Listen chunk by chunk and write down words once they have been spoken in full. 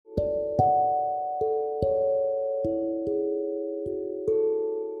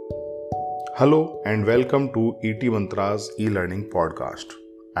Hello and welcome to ET Mantra's e-learning podcast.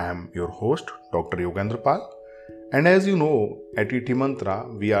 I am your host Dr. Yogendra Pal, and as you know, at ET Mantra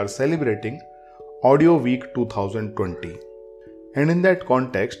we are celebrating Audio Week 2020. And in that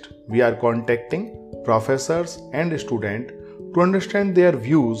context, we are contacting professors and students to understand their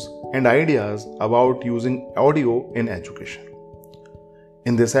views and ideas about using audio in education.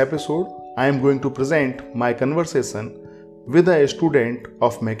 In this episode, I am going to present my conversation with a student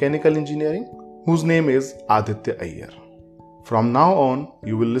of mechanical engineering whose name is Aditya Iyer. From now on,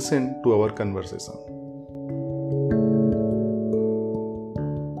 you will listen to our conversation.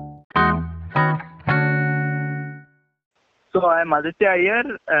 So I am Aditya Iyer.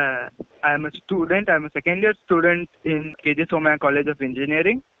 I am a student. I am a second year student in KJ Somaiya College of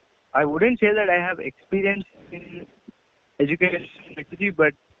Engineering. I wouldn't say that I have experience in education,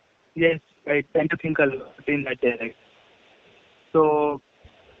 but yes, I tend to think a lot in that direction. So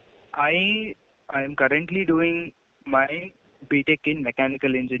I am currently doing my BTech in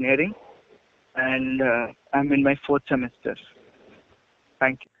mechanical engineering, and I'm in my 4th semester.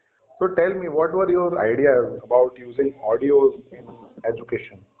 Thank you. So tell me, what were your ideas about using audio in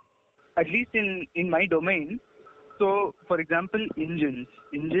education? At least in my domain. So, for example, engines,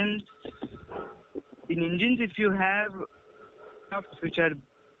 if you have stuff which are,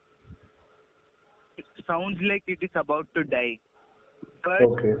 it sounds like it is about to die. But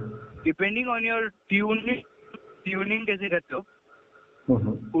Okay. depending on your tuning कैसे करते हो,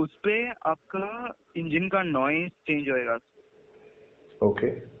 उस पे आपका engine का noise change होएगा. Okay.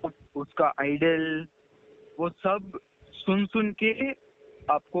 उसका idle, वो सब सुन के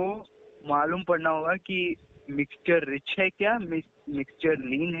आपको मालूम पड़ना होगा कि मिक्सचर रिच है क्या, मिक्सचर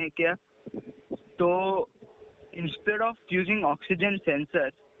लीन है क्या. तो instead of using oxygen sensor,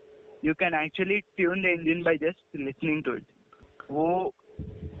 you can actually tune the engine by just listening to it. वो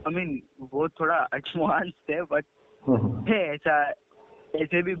थोड़ा advanced है, but है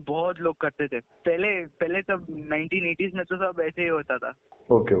ऐसे भी बहुत लोग करते थे. पहले सब 1980s में तो सब ऐसे ही होता था.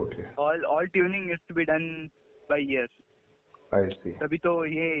 Okay. All tuning used to be done by ears. I see. तभी तो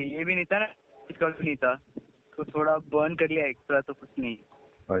ये भी नहीं था ना, इसका भी नहीं था, तो थोड़ा बर्न कर लिया एक्स्ट्रा, तो कुछ नहीं.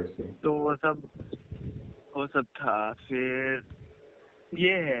 I see. तो वो सब था. फिर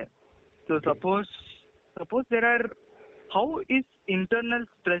ये है. तो suppose there are, how is internal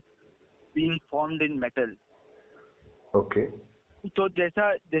stress being formed in metal? Okay. तो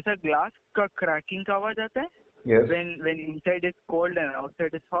जैसा ग्लास का क्रैकिंग का आवाज आता है, Yes. when inside is cold and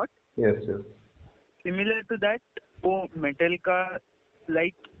outside is hot. Yes. Similar to that, वो मेटल का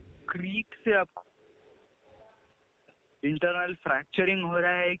लाइक क्रीक से आपको इंटरनल फ्रैक्चरिंग हो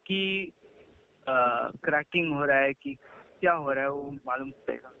रहा है कि क्रैकिंग हो रहा है कि क्या हो रहा है, वो मालूम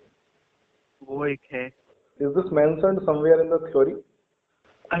पड़ेगा. वो एक है. Is this mentioned somewhere in the theory?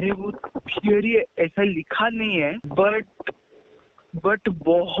 अरे वो थियरी ऐसा लिखा नहीं है, बट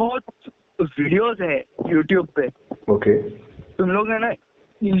बहुत वीडियोस है यूट्यूब पे. Okay. तुम लोग है ना,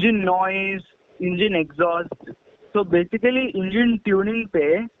 इंजन नॉइज, इंजन एग्जॉस्ट. तो बेसिकली इंजन ट्यूनिंग पे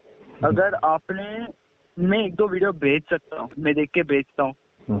अगर मैं 1-2 वीडियो भेज सकता हूँ, मैं देख के भेजता हूँ.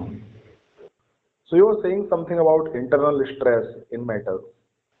 So you were saying something about internal stress in metal.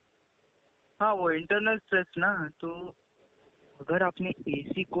 हाँ, वो इंटरनल स्ट्रेस ना, तो अगर आपने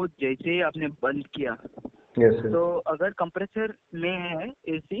एसी को जैसे ही आपने बंद किया, Yes. तो अगर कंप्रेसर में है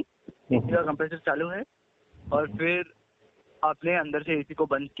एसी का कंप्रेसर चालू है और फिर आपने अंदर से एसी को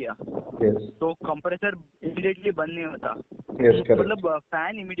बंद किया, Yes. तो कंप्रेसर इमीडिएटली बंद नहीं होता. Yes, correct. मतलब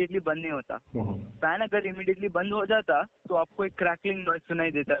फैन इमीडिएटली बंद नहीं होता. फैन अगर इमीडिएटली बंद हो जाता तो आपको एक क्रैकलिंग नॉइज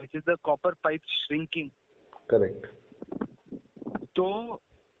सुनाई देता, which is the copper pipe shrinking. Correct. तो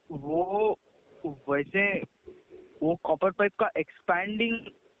वो कॉपर पाइप का एक्सपैंडिंग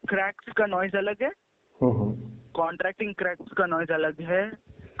क्रैक्स का नॉइज अलग है, कॉन्ट्रैक्टिंग क्रैक्स का नॉइज अलग है,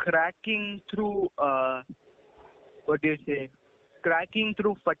 cracking through cracking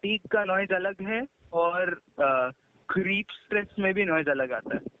through fatigue का नॉइज अलग है, और क्रीप स्ट्रेस में भी नॉइज अलग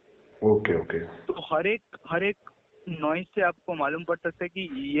आता है. ओके. तो हर एक नॉइज से आपको मालूम पड़ सकता है कि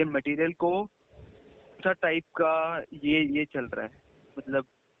ये मटेरियल को कौन सा टाइप का ये चल रहा है, मतलब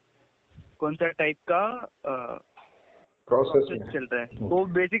कौन सा टाइप का प्रोसेस चल रहा है. वो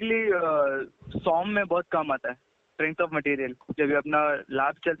बेसिकली सॉम में बहुत काम आता है, स्ट्रेंथ ऑफ मटेरियल. जब भी अपना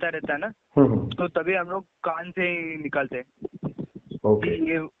लैब चलता रहता है ना, तो तभी हम लोग कान से ही निकालते हैं. Okay.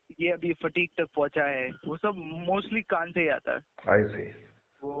 ये अभी फटीक तक पहुंचा है, वो सब मोस्टली कान से ही आता है. I see.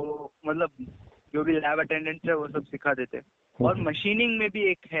 वो मतलब जो भी लैब अटेंडेंट्स है वो सब सिखा देते हैं. और मशीनिंग में भी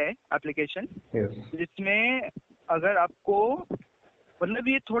एक है एप्लीकेशन, जिसमें अगर आपको, मतलब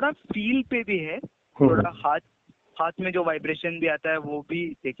ये थोड़ा फील पे भी है, थोड़ा हाथ में जो वाइब्रेशन भी आता है वो भी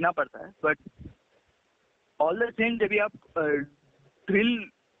देखना पड़ता है, बट ऑल द सेम जब भी आप ड्रिल,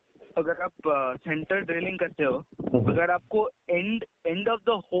 अगर आप सेंटर ड्रिलिंग करते हो, अगर आपको एंड ऑफ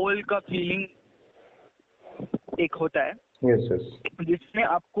द होल का फीलिंग एक होता है, जिसमें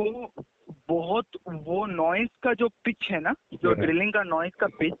आपको बहुत वो नॉइस का जो पिच है ना, जो ड्रिलिंग का नॉइस का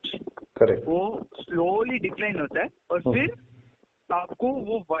पिच, वो स्लोली डिक्लाइन होता है और फिर आपको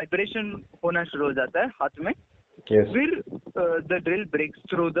वो वाइब्रेशन होना शुरू हो जाता है हाथ में, फिर the drill breaks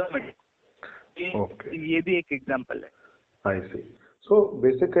through the ये भी एक एग्जांपल है. I see. So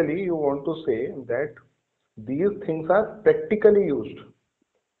basically you want to say that these things are practically used.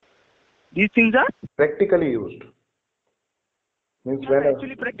 These things are practically used. Means when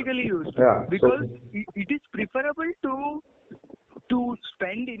actually practically used. Yeah. Because it is preferable to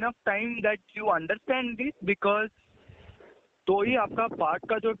spend enough time that you understand this, because तो ही आपका part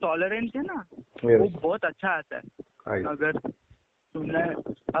का जो tolerance है ना, वो बहुत अच्छा आता है.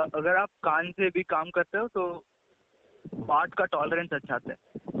 अगर आप कान से भी काम करते हो तो पार्ट का टॉलरेंस अच्छा आता है.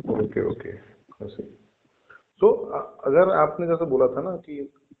 ओके. तो अगर आपने जैसे बोला था ना कि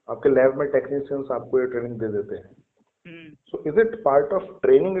आपके लैब में टेक्नीशियंस आपको ये ट्रेनिंग दे देते हैं, so is it part of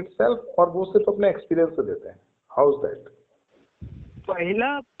training itself और वो सिर्फ अपने एक्सपीरियंस से देते हैं? How is that?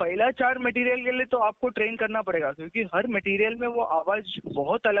 पहला 4 मटेरियल के लिए तो आपको ट्रेन करना पड़ेगा, क्योंकि हर मटेरियल में वो आवाज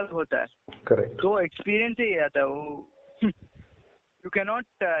बहुत अलग होता है. करेक्ट. तो एक्सपीरियंस ही आता है वो. You can not,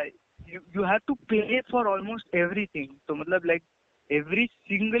 you have to play for almost everything. तो मतलब like every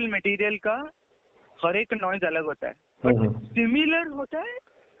single material का हर एक नॉइज अलग होता है, बट सिमिलर होता है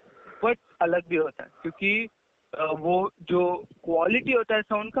बट अलग भी होता है, क्योंकि वो जो क्वालिटी होता है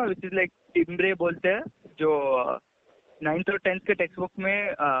साउंड का, विच इज लाइक टिम्ब्रे बोलते हैं, जो 9th और 10th के टेक्स्ट बुक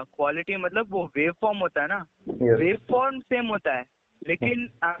में क्वालिटी मतलब वो वेव फॉर्म होता है ना, वेव फॉर्म सेम होता है लेकिन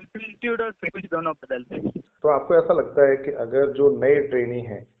एम्पलीट्यूड और फ्रीक्वेंसी दोनों बदलते हैं. तो आपको ऐसा लगता है कि अगर जो नए ट्रेनी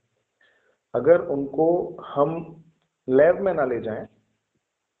हैं, अगर उनको हम लैब में ना ले जाएं,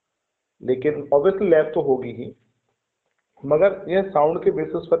 लेकिन ऑब्वियसली लैब तो होगी ही, मगर यह साउंड के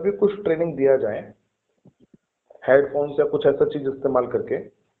बेसिस पर भी कुछ ट्रेनिंग दिया जाए, हेडफोन्स या कुछ ऐसा चीज इस्तेमाल करके,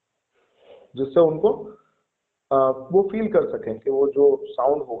 जिससे उनको वो फील कर सकें कि वो जो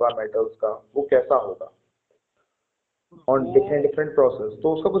साउंड होगा मेटल्स का वो कैसा होगा ऑन डिफरेंट प्रोसेस,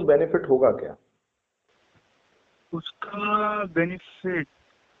 तो उसका कुछ बेनिफिट होगा क्या? उसका benefit,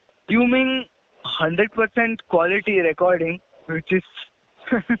 you mean 100% quality recording, which is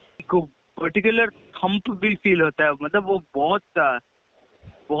को particular thump भी feel होता है, मतलब वो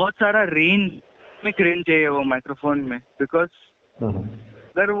बहुत सारा रेंज चाहिए वो माइक्रोफोन में, बिकॉज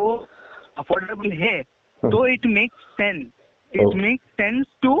अगर वो अफोर्डेबल है तो it makes sense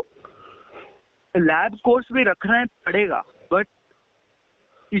to lab course भी रखना पड़ेगा, but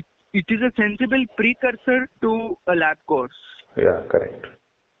it is a sensible precursor to a lab course. या correct.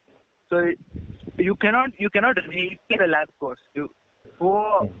 So you cannot repeat a lab course.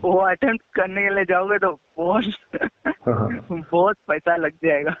 वो अटेम्प्ट करने के लिए जाओगे तो बहुत पैसा लग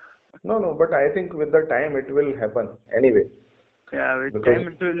जाएगा. No, but I think with the time it will happen anyway. Yeah, with time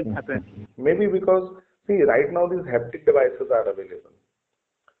it will happen. Maybe because see, right now these haptic devices are available,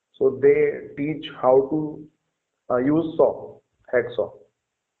 so they teach how to use hacksaw.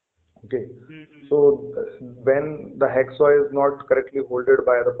 Okay. So when the hacksaw is not correctly holded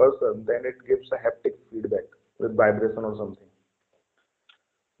by the person, then it gives a haptic feedback with vibration or something.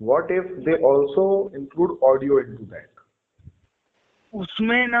 What if they also include audio into that?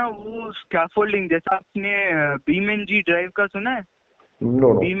 उसमें ना वो scaffolding, जैसा आपने BeamNG drive का सुना है? No.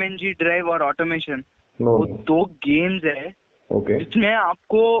 BeamNG drive और automation, वो 2 गेम्स है. Okay. जिसमें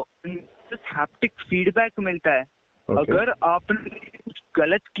आपको हैप्टिक फीडबैक मिलता है. Okay. अगर आपने कुछ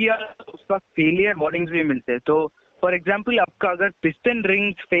गलत किया तो उसका फेलियर वार्निंग्स भी मिलते हैं. तो फॉर एग्जांपल आपका अगर पिस्टन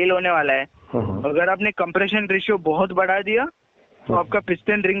रिंग फेल होने वाला है, अगर आपने कंप्रेशन रेशियो बहुत बढ़ा दिया तो आपका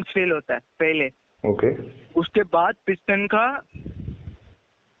पिस्टन रिंग फेल होता है पहले. Okay. उसके बाद पिस्टन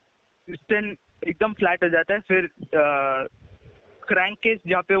एकदम फ्लैट हो जाता है. फिर क्रैंक केस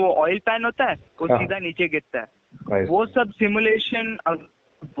जहाँ पे वो ऑयल पैन होता है वो सीधा नीचे गिरता है. वो सब सिमुलेशन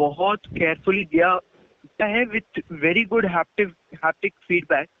बहुत केयरफुली दिया है with very good haptic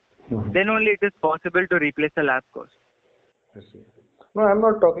feedback. Then only it is possible to replace the lab course. I see. No, I'm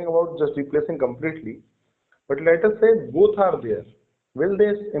not talking about just replacing completely, but let us say both are there. Will they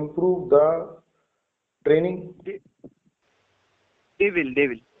improve the training? They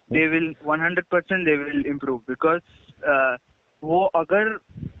will 100% they will improve, because वो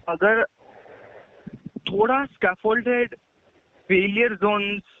अगर थोड़ा scaffolded failure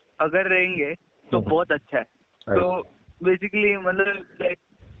zones अगर रहेंगे तो बहुत अच्छा है. तो बेसिकली मतलब लाइक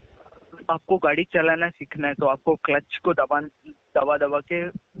आपको गाड़ी चलाना सीखना है तो आपको क्लच को दबा के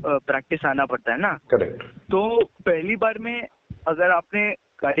प्रैक्टिस आना पड़ता है ना। करेक्ट। तो पहली बार में अगर आपने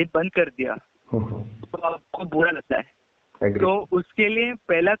गाड़ी बंद कर दिया तो आपको बुरा लगता है। Agree. तो उसके लिए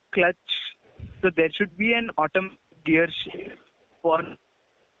पहला clutch, so there should be an automatic gear shift for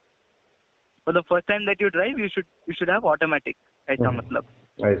the first time that you drive, you should have automatic. ऐसा मतलब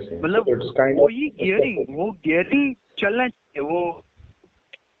I see. मतलब So it's kind वो of ही गियरिंग चलना चाहिए, वो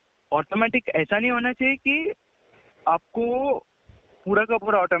ऑटोमेटिक ऐसा नहीं होना चाहिए कि आपको पूरा का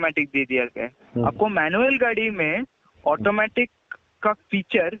पूरा ऑटोमेटिक दे दिया गया है। आपको मैनुअल गाड़ी में ऑटोमेटिक का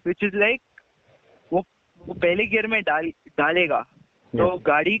फीचर विच इज लाइक वो पहले गियर में डालेगा तो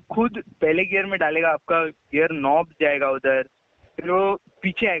गाड़ी खुद पहले गियर में डालेगा, आपका गियर नॉब जाएगा उधर, फिर वो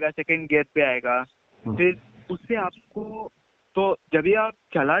पीछे आएगा, सेकंड गियर पे आएगा, फिर उससे आपको, तो जब भी आप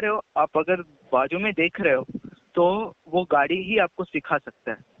चला रहे हो, आप अगर बाजू में देख रहे हो तो वो गाड़ी ही आपको सिखा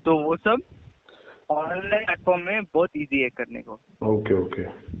सकता है। तो वो सब ऑनलाइन प्लेटफॉर्म में बहुत इजी है करने को। Okay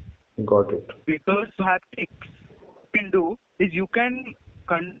got it. Because haptics can do is you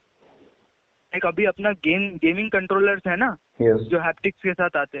can एक अभी अपना गेमिंग कंट्रोलर्स है ना, जो हैप्टिक्स के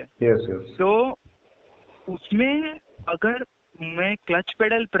साथ आते हैं। तो उसमें अगर मैं क्लच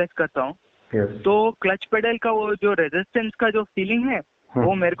पेडल प्रेस करता हूँ तो क्लच पेडल का वो जो रेजिस्टेंस का जो फीलिंग है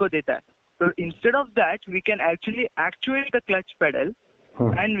वो मेरे को देता है। तो instead of that we can actually actuate the clutch pedal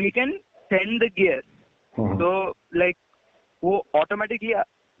and we can send the gear. तो लाइक वो automatically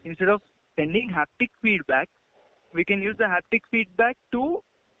instead of sending haptic feedback we can use the haptic feedback to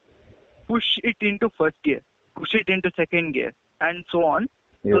push it into first gear, push it into second gear, and so on,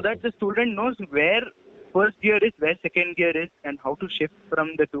 so that the student knows where first gear is, where second gear is, and how to shift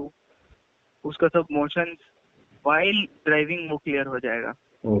from the two. उसका सब motions while driving वो clear हो जाएगा।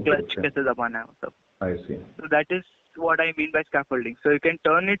 Clutch कैसे दबाना है वो सब। I see. So that is what I mean by scaffolding. So you can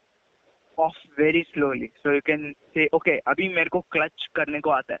turn it off very slowly. So you can say, okay, अभी मेरे को clutch करने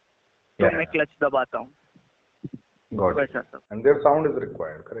को आता है, तो मैं clutch दबाता हूँ। Got it. And their sound is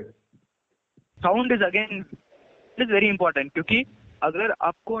required, correct? Sound is again is very important, क्योंकि अगर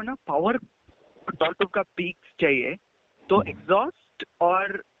आपको ना पावर टॉर्क का पीक चाहिए तो एग्जॉस्ट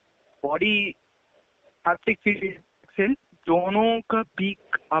और बॉडी हैप्टिक फील्ड से दोनों का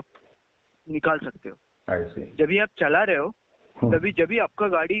पीक आप निकाल सकते हो। I see. जब भी आप चला रहे हो तभी जब भी आपका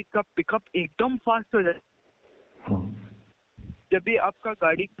गाड़ी का पिकअप एकदम फास्ट हो जाए, जब भी आपका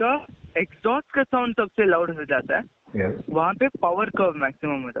गाड़ी का एग्जॉस्ट का साउंड सबसे लाउड हो जाता है, वहाँ पे पावर कर्व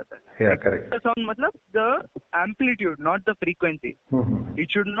मैक्सिमम हो जाता है। करेक्ट। साउंड मतलब the amplitude not the frequency.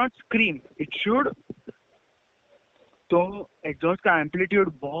 It should not scream, it should, तो एग्जॉस्ट का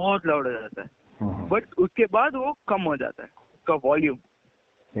एम्पलीट्यूड बहुत लाउड हो जाता है, बट उसके बाद वो कम हो जाता है उसका वॉल्यूम।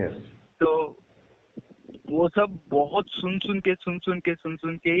 तो वो सब बहुत सुन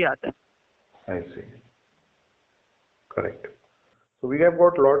के ही आता है। I see. Correct. So we have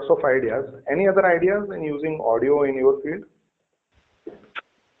got lots of ideas. Any other ideas in using audio in your field?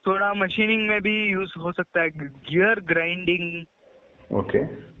 थोड़ा मशीनिंग में भी यूज हो सकता है, गियर ग्राइंडिंग। Okay.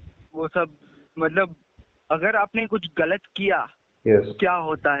 वो सब मतलब अगर आपने कुछ गलत किया क्या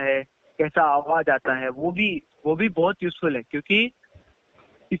होता है, कैसा आवाज आता है, वो भी बहुत यूजफुल है, क्योंकि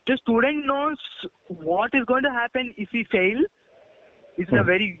if the student knows what is going to happen if he fail, it's a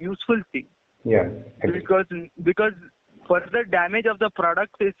very useful thing. Because further damage of the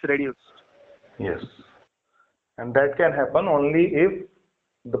product is reduced. Yes, and that can happen only if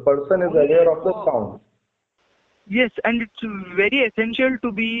the person is aware of the sound. Yes, and it's very essential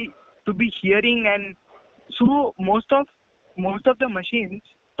to be hearing, and so most of the machines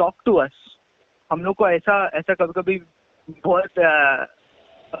talk to us. हम लोग को ऐसा कभी बहुत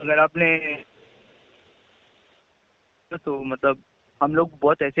अगर आपने तो मतलब हम लोग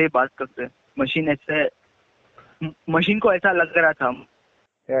बहुत ऐसे ही बात करते हैं, मशीन को ऐसा लग रहा था।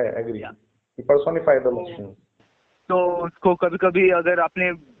 agree. You personify the machine. तो उसको कभी अगर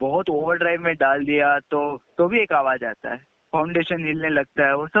आपने बहुत ओवरड्राइव में डाल दिया तो भी एक आवाज आता है, फाउंडेशन हिलने लगता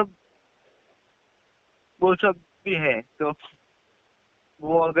है, वो सब भी है। तो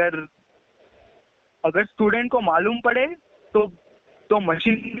वो अगर स्टूडेंट को मालूम पड़े तो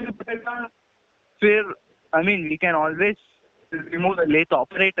मशीन भी पड़ेगा। फिर I mean we can always remove the lathe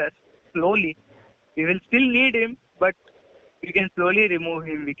operator slowly. We will still need him, but we can slowly remove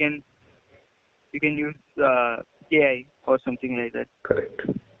him. We can use AI or something like that. Correct.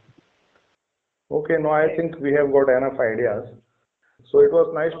 Okay, now I think we have got enough ideas. So it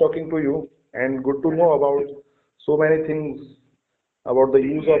was nice talking to you and good to know about so many things about the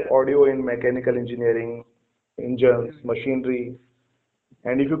use of audio in mechanical engineering, engines, machinery.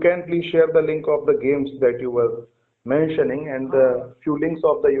 And if you can please share the link of the games that you were mentioning and the few links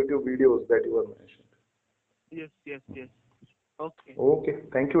of the YouTube videos that you were mentioned. Yes, yes, yes. Okay, Okay,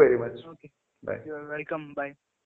 thank you very much. okay. Bye. You are welcome. Bye.